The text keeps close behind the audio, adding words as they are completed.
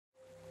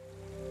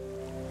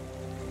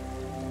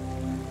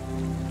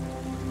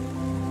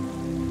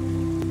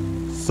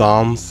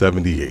Psalm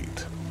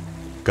 78.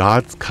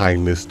 God's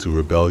kindness to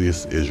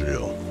rebellious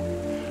Israel.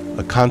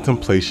 A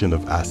contemplation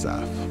of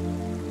Asaph.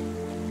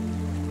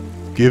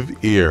 Give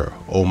ear,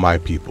 O my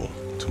people,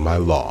 to my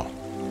law.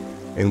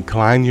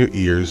 Incline your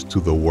ears to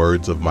the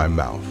words of my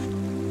mouth.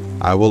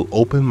 I will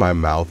open my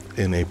mouth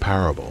in a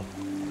parable.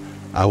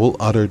 I will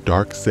utter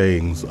dark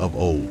sayings of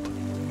old,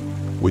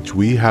 which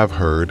we have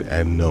heard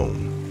and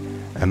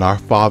known, and our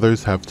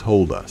fathers have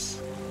told us.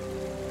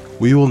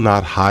 We will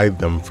not hide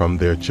them from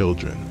their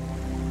children,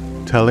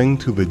 telling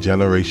to the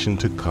generation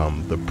to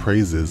come the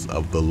praises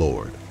of the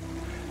Lord,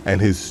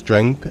 and his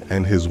strength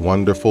and his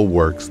wonderful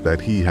works that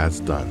he has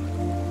done.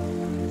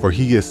 For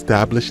he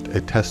established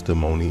a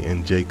testimony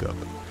in Jacob,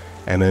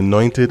 and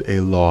anointed a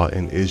law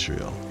in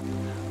Israel,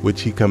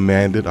 which he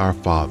commanded our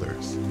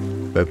fathers,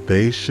 that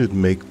they should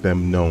make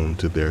them known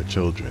to their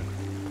children,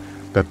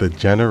 that the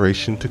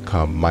generation to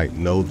come might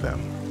know them,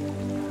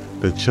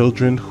 the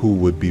children who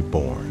would be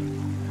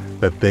born,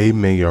 that they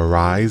may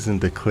arise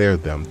and declare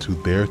them to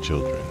their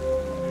children,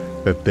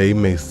 that they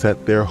may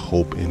set their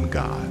hope in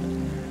God,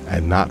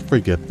 and not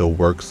forget the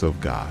works of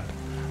God,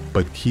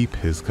 but keep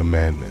his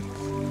commandments,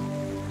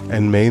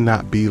 and may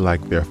not be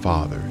like their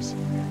fathers,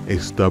 a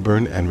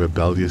stubborn and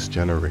rebellious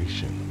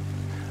generation,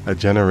 a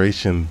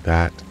generation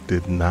that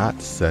did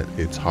not set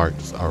its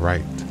hearts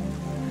aright,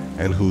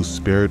 and whose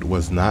spirit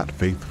was not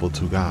faithful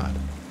to God.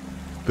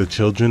 The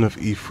children of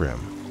Ephraim,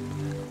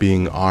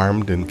 being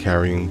armed and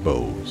carrying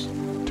bows,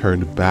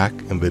 turned back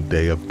in the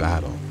day of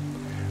battle.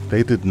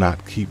 They did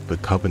not keep the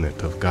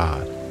covenant of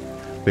God.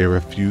 They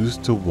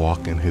refused to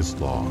walk in his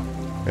law,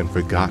 and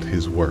forgot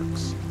his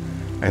works,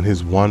 and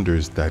his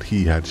wonders that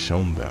he had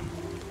shown them.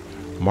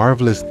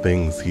 Marvelous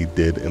things he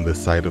did in the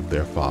sight of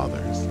their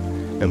fathers,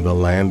 in the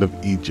land of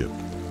Egypt,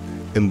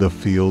 in the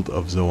field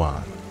of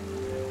Zoan.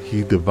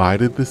 He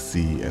divided the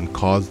sea and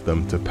caused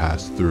them to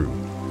pass through,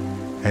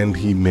 and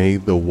he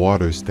made the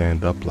waters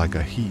stand up like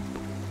a heap.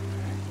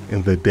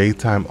 In the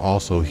daytime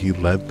also he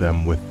led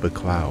them with the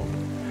cloud,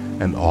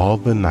 and all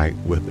the night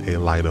with a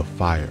light of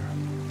fire.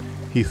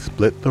 He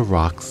split the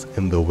rocks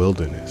in the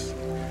wilderness,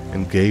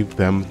 and gave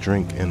them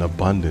drink in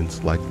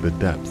abundance like the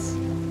depths.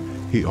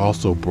 He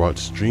also brought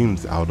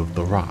streams out of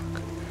the rock,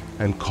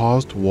 and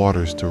caused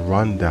waters to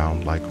run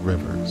down like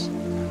rivers.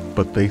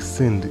 But they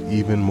sinned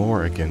even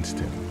more against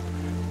him,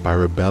 by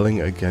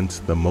rebelling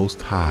against the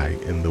Most High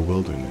in the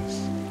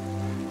wilderness.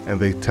 And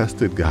they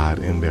tested God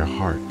in their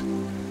heart,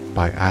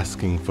 by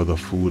asking for the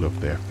food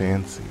of their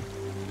fancy.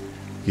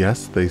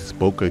 Yes, they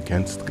spoke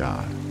against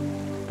God.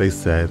 They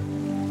said,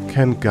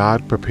 "Can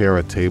God prepare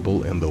a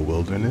table in the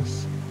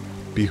wilderness?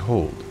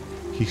 Behold,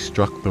 he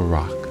struck the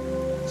rock,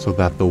 so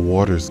that the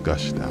waters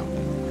gushed out,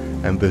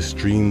 and the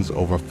streams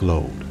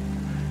overflowed.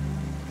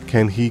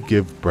 Can he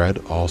give bread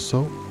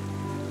also?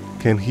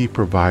 Can he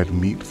provide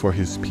meat for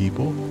his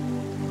people?"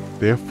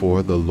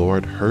 Therefore the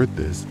Lord heard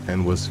this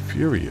and was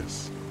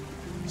furious.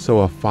 So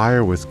a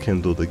fire was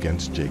kindled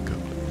against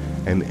Jacob,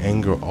 and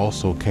anger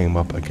also came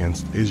up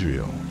against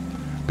Israel,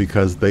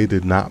 because they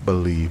did not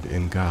believe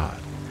in God,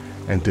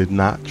 and did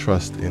not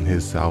trust in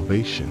his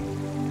salvation.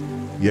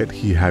 Yet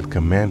he had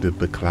commanded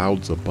the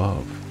clouds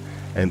above,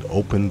 and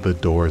opened the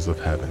doors of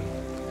heaven.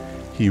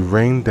 He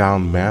rained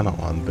down manna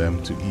on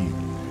them to eat,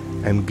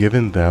 and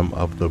given them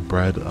of the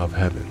bread of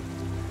heaven.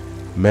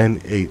 Men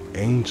ate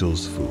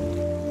angels' food.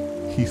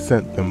 He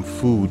sent them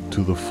food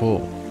to the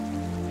full.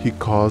 He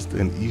caused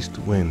an east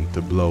wind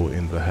to blow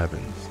in the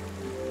heavens,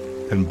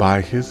 and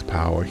by his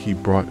power he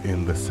brought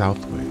in the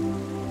south wind.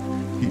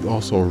 He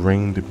also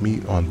rained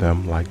meat on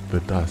them like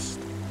the dust,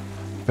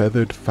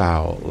 feathered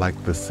fowl like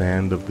the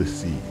sand of the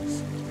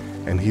seas,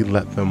 and he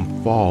let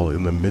them fall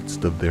in the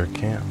midst of their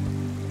camp,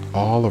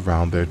 all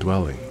around their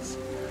dwellings.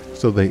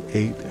 So they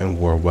ate and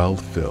were well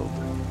filled,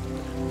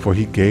 for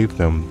he gave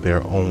them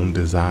their own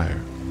desire.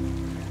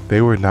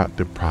 They were not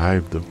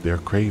deprived of their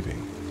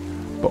craving,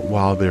 but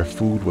while their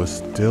food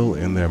was still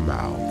in their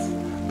mouths,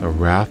 the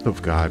wrath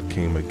of God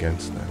came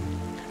against them,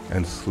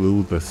 and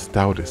slew the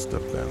stoutest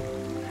of them,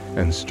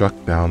 and struck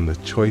down the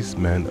choice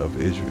men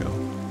of Israel.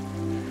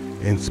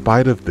 In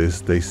spite of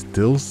this, they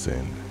still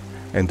sinned,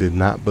 and did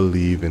not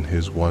believe in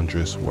his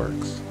wondrous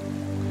works.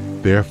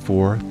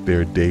 Therefore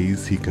their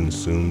days he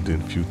consumed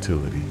in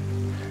futility,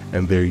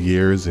 and their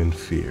years in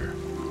fear.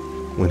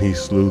 When he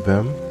slew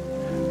them,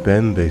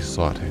 then they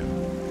sought him,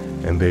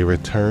 and they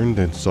returned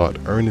and sought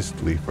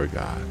earnestly for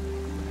God.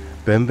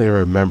 Then they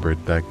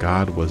remembered that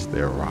God was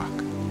their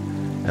rock,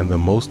 and the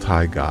Most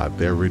High God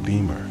their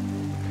Redeemer.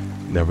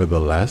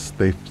 Nevertheless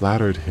they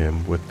flattered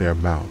him with their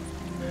mouth,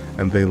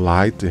 and they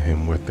lied to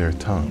him with their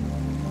tongue.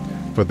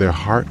 For their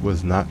heart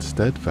was not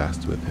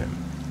steadfast with him,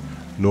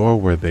 nor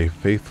were they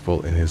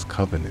faithful in his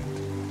covenant.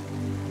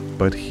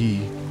 But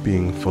he,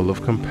 being full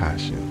of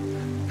compassion,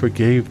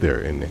 forgave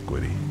their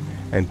iniquity,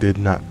 and did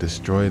not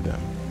destroy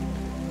them.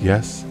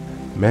 Yes,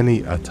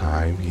 many a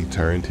time he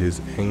turned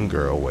his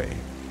anger away,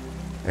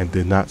 and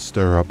did not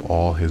stir up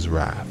all his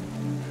wrath.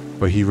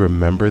 For he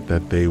remembered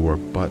that they were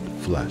but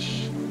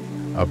flesh,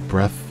 a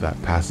breath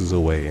that passes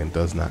away and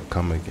does not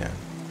come again.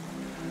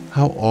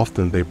 How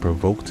often they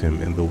provoked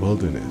him in the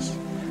wilderness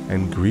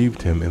and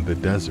grieved him in the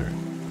desert.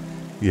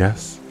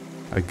 Yes,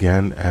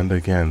 again and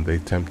again they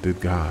tempted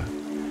God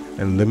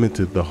and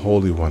limited the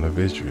Holy One of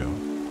Israel.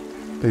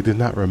 They did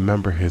not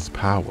remember his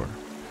power,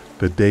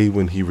 the day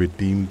when he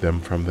redeemed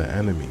them from the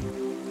enemy,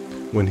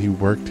 when he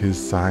worked his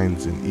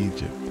signs in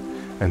Egypt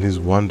and his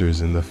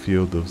wonders in the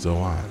field of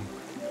Zoan,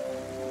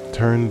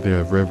 turned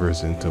their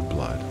rivers into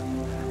blood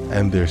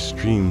and their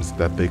streams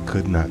that they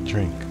could not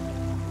drink.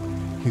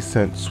 He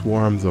sent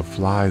swarms of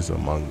flies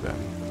among them,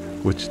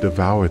 which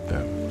devoured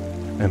them,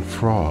 and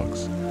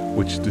frogs,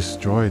 which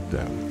destroyed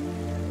them.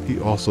 He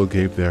also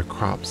gave their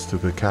crops to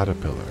the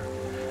caterpillar,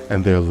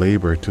 and their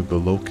labor to the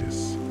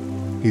locusts.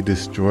 He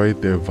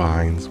destroyed their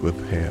vines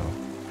with hail,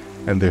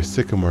 and their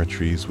sycamore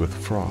trees with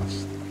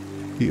frost.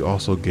 He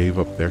also gave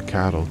up their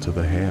cattle to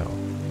the hail,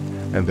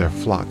 and their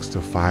flocks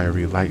to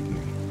fiery lightning.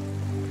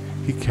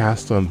 He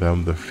cast on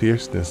them the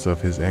fierceness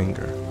of his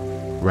anger,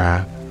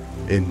 wrath,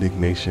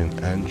 indignation,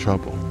 and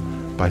trouble,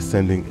 by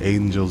sending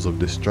angels of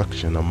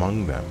destruction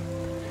among them.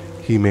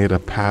 He made a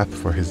path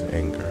for his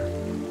anger.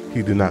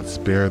 He did not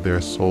spare their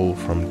soul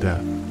from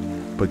death,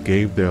 but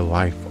gave their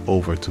life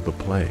over to the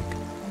plague,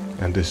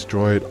 and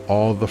destroyed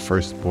all the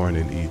firstborn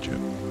in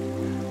Egypt,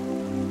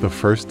 the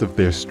first of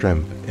their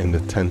strength in the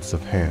tents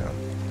of Ham.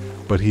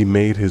 But he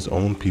made his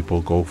own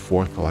people go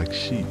forth like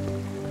sheep,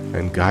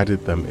 and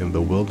guided them in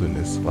the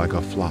wilderness like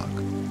a flock.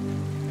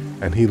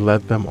 And he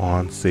led them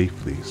on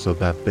safely, so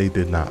that they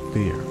did not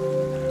fear.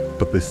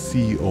 But the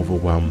sea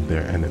overwhelmed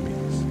their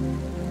enemies.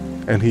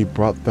 And he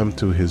brought them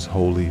to his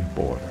holy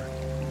border,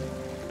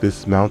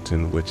 this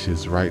mountain which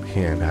his right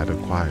hand had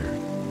acquired.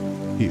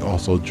 He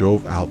also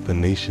drove out the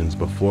nations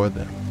before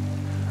them,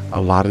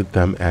 allotted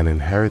them an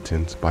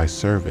inheritance by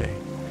survey,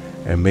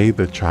 and made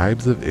the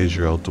tribes of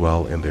Israel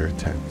dwell in their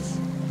tents.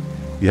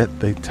 Yet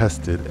they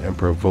tested and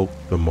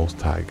provoked the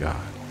Most High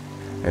God,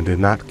 and did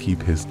not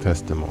keep his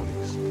testimonies.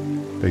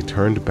 They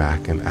turned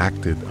back and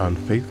acted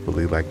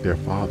unfaithfully like their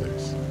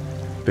fathers.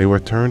 They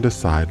were turned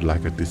aside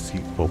like a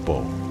deceitful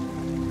bow,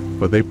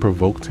 for they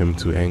provoked him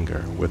to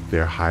anger with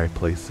their high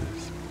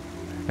places,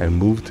 and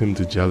moved him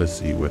to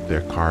jealousy with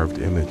their carved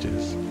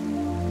images.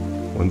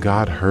 When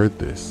God heard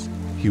this,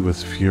 he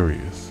was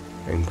furious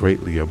and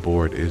greatly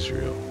abhorred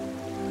Israel,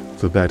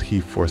 so that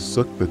he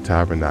forsook the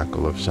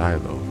tabernacle of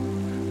Shiloh,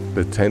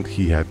 the tent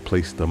he had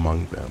placed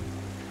among them,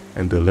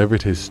 and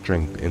delivered his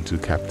strength into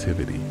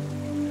captivity,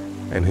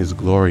 and his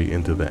glory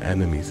into the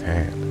enemy's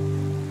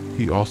hand.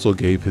 He also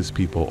gave his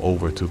people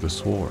over to the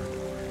sword,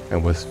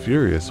 and was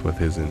furious with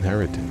his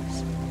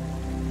inheritance.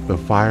 The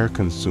fire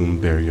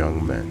consumed their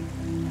young men,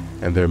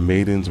 and their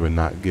maidens were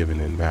not given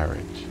in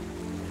marriage.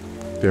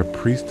 Their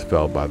priests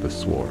fell by the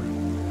sword,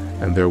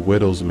 and their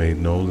widows made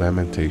no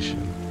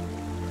lamentation.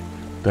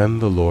 Then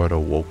the Lord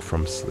awoke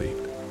from sleep,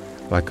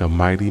 like a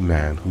mighty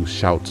man who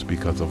shouts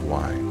because of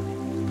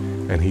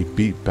wine, and he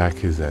beat back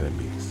his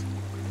enemies.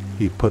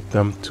 He put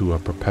them to a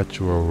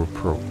perpetual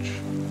reproach.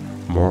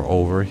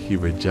 Moreover, he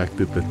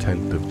rejected the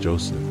tent of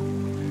Joseph,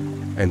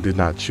 and did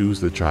not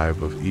choose the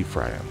tribe of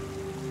Ephraim,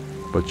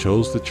 but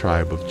chose the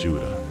tribe of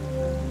Judah,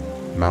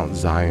 Mount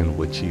Zion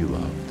which he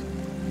loved.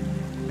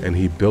 And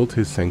he built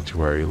his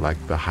sanctuary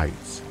like the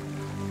heights,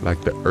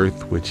 like the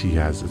earth which he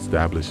has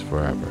established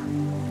forever.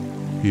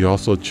 He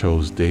also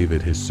chose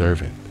David his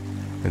servant,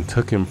 and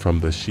took him from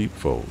the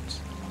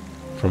sheepfolds.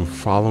 From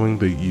following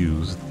the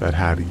ewes that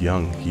had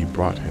young he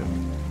brought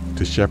him,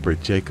 to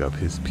shepherd Jacob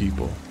his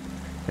people,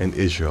 and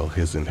Israel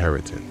his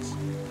inheritance.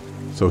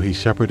 So he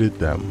shepherded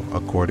them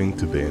according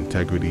to the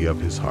integrity of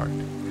his heart,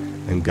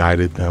 and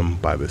guided them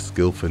by the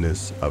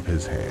skillfulness of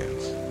his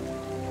hands.